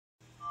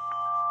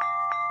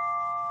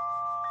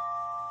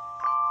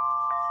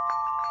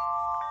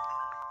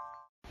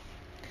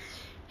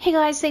Hey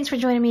guys, thanks for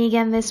joining me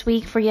again this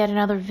week for yet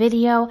another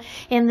video.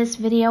 In this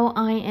video,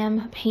 I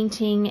am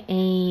painting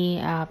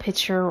a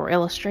picture or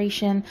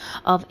illustration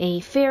of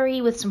a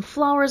fairy with some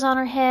flowers on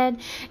her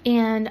head,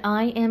 and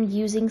I am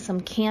using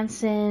some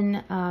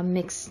Canson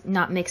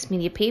not mixed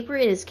media paper.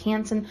 It is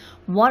Canson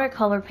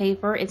watercolor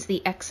paper. It's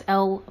the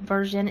XL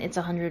version. It's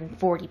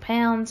 140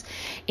 pounds,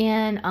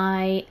 and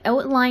I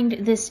outlined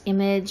this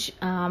image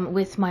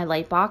with my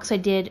light box. I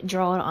did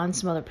draw it on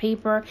some other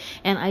paper,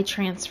 and I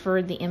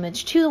transferred the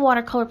image to the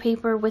watercolor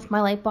paper with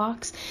my light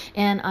box,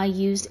 and I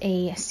used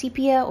a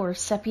sepia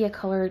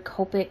colored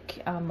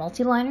Copic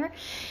multi-liner,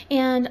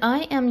 and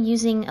I am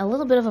using a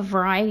little bit of a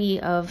variety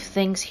of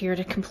things here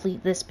to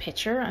complete this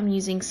picture. I'm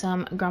using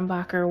some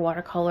Grumbacher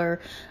watercolor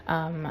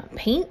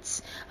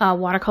paints,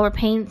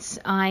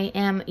 I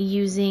am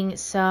using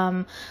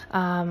some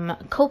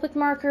Copic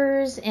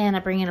markers, and I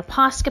bring in a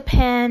Posca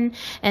pen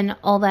and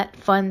all that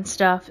fun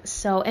stuff.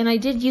 So, and I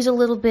did use a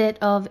little bit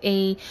of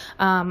a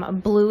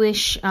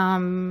bluish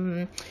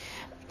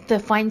the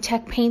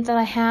Finetec paint that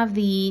I have,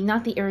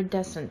 not the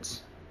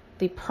iridescent,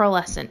 the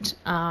pearlescent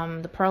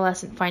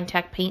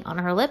Finetec paint on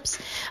her lips.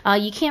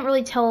 You can't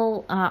really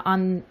tell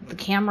on the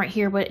camera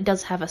here, but it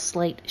does have a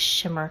slight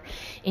shimmer,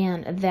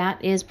 and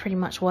that is pretty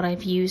much what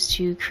I've used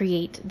to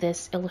create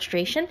this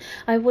illustration.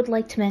 I would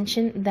like to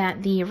mention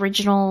that the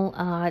original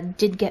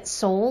did get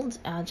sold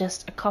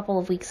just a couple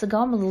of weeks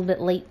ago. I'm a little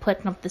bit late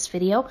putting up this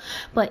video,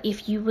 but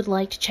if you would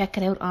like to check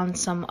it out on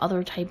some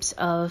other types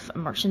of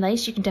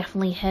merchandise, you can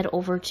definitely head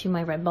over to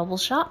my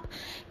Redbubble shop,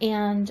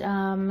 and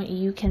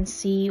you can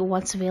see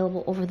what's available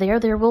over there.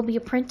 There will be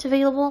a print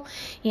available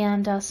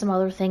and some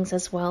other things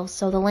as well.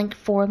 So the link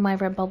for my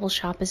Redbubble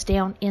shop is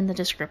down in the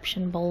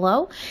description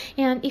below.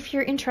 And if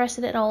you're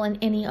interested at all in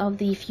any of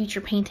the future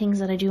paintings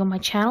that I do on my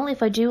channel,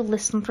 if I do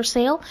list them for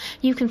sale,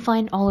 you can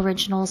find all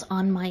originals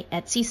on my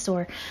Etsy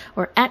store,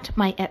 or at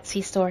my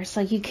Etsy store, so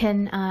you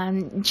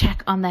can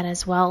check on that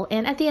as well.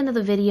 And at the end of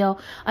the video,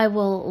 I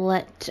will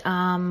let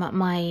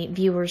my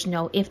viewers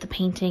know if the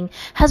painting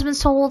has been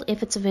sold,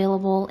 if it's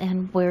available,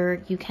 and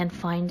where you can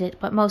find it.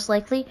 But most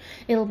likely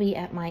it'll be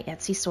at my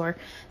Etsy store.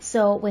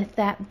 So with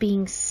that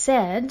being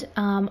said,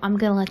 I'm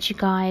gonna let you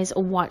guys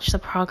watch the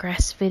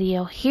progress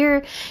video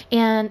here.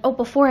 And oh,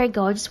 before I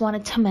go, I just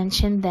wanted to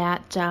mention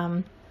that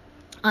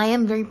I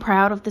am very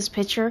proud of this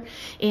picture,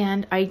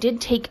 and I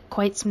did take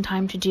quite some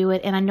time to do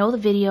it, and I know the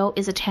video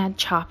is a tad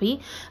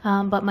choppy,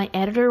 but my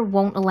editor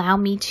won't allow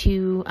me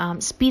to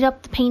speed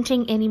up the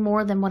painting any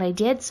more than what I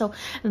did, so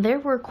there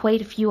were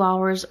quite a few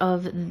hours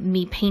of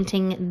me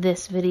painting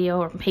this video,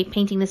 or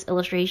painting this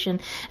illustration,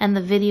 and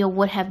the video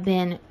would have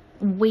been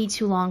way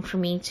too long for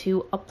me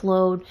to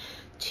upload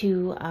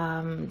to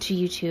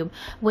YouTube.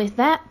 With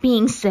that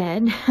being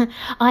said,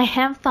 I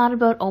have thought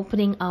about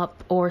opening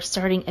up or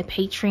starting a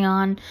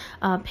Patreon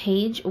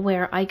page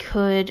where I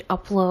could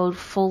upload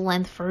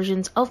full-length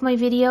versions of my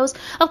videos.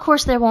 Of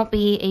course, there won't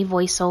be a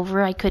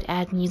voiceover. I could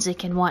add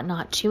music and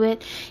whatnot to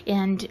it,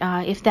 and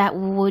if that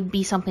would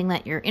be something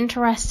that you're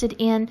interested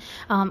in,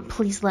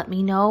 please let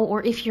me know.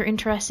 Or if you're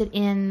interested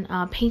in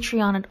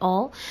Patreon at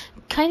all,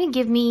 kind of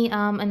give me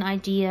an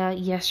idea.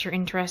 Yes, you're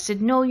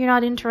interested. No, you're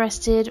not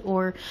interested,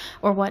 or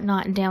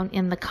whatnot down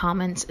in the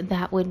comments.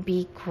 That would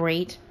be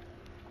great.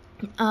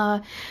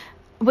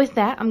 With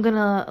that, I'm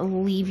gonna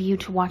leave you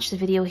to watch the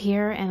video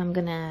here, and I'm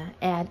gonna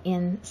add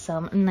in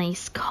some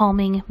nice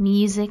calming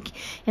music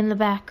in the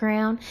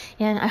background,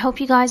 and I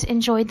hope you guys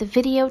enjoyed the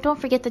video. Don't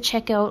forget to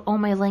check out all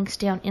my links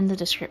down in the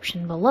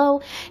description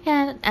below,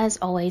 and as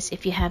always,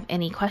 if you have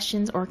any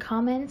questions or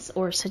comments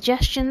or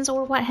suggestions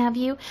or what have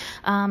you,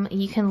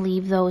 you can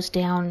leave those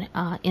down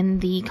in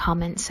the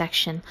comment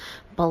section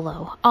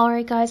below.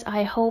 Alright guys,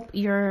 I hope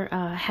you're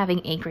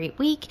having a great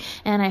week,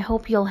 and I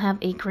hope you'll have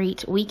a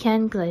great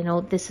weekend, because I know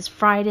this is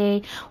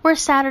Friday or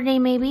Saturday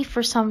maybe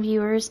for some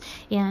viewers,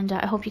 and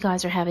I hope you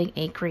guys are having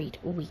a great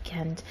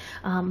weekend.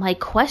 My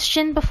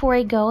question before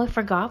I go, I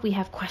forgot, we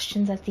have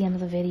questions at the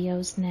end of the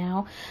videos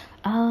now.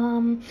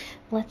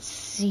 Let's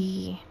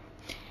see.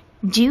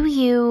 Do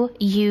you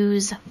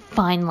use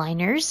fine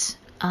liners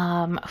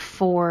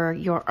for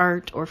your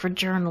art or for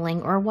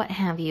journaling or what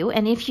have you?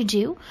 And if you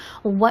do,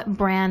 what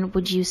brand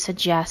would you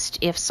suggest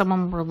if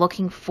someone were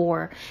looking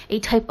for a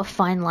type of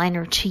fine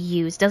liner to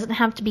use? Doesn't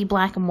have to be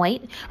black and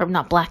white, or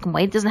not black and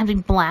white, it doesn't have to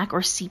be black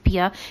or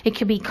sepia. It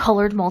could be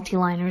colored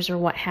multi-liners or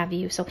what have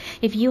you. So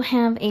if you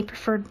have a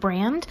preferred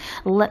brand,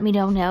 let me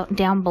know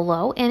down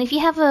below. And if you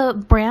have a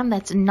brand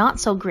that's not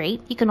so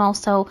great, you can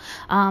also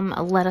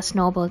let us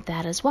know about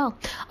that as well.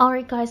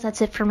 Alright guys, that's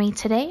it for me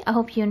today. I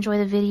hope you enjoy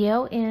the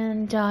video,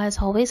 and as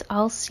always,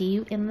 I'll see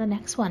you in the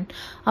next one.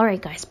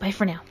 Alright guys, bye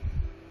for now.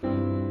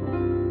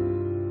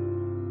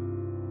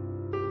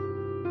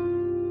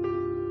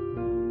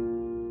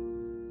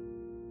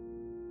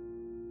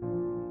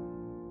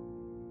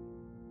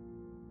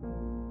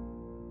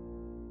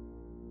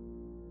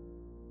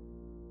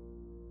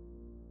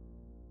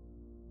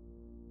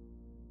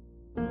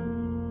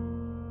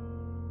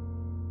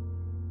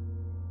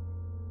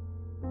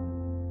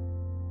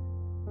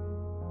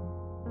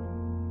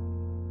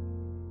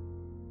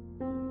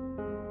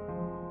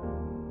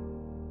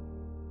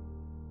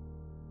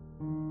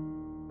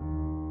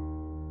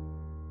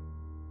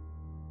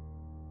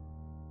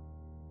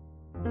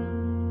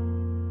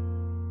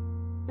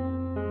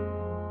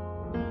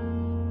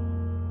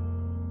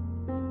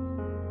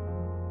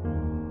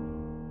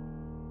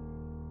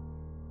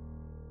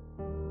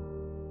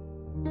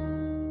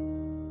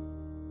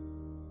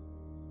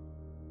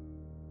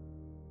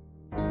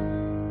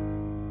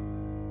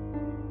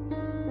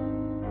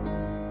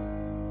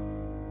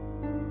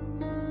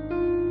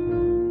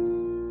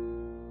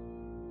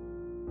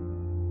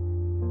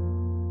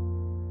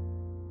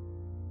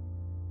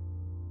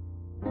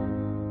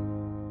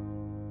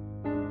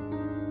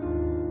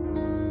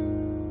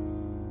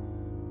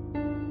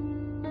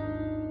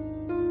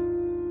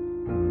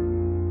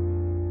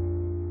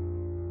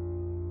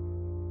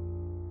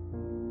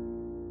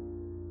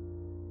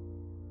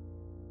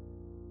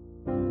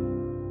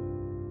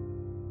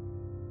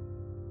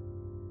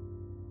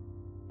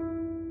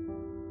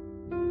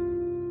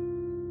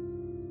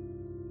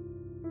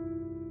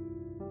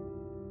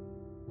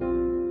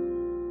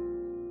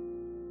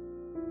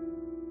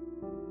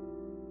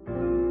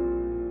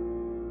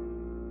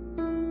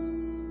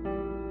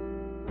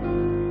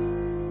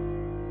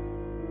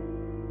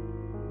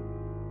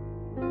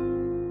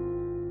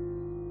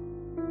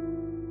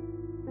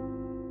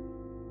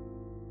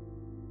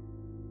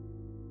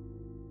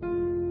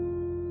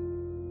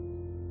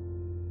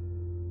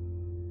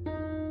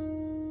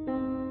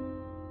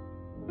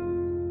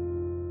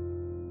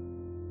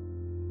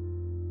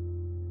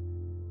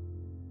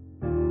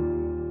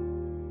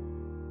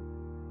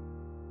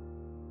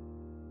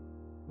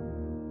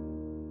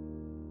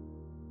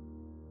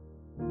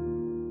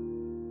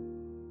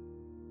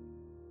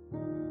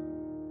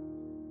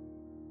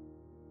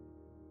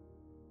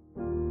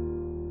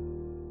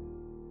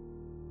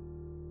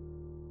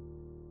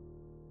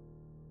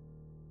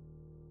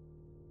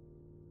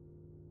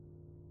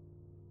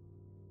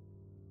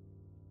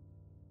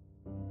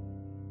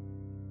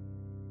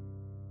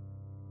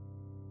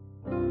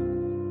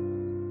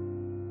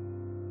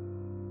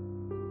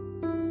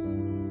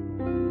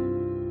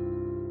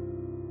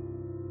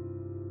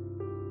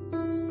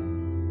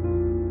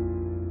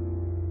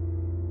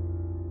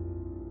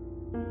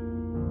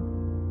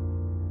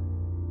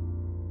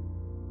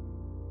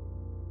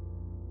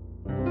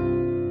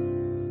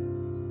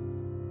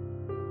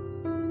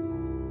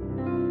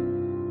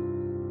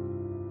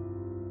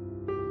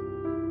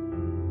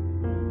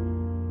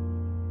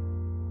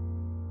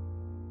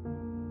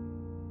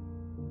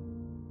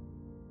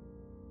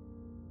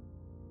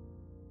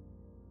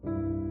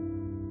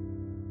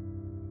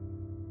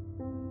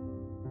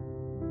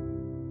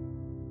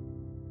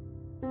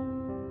 you.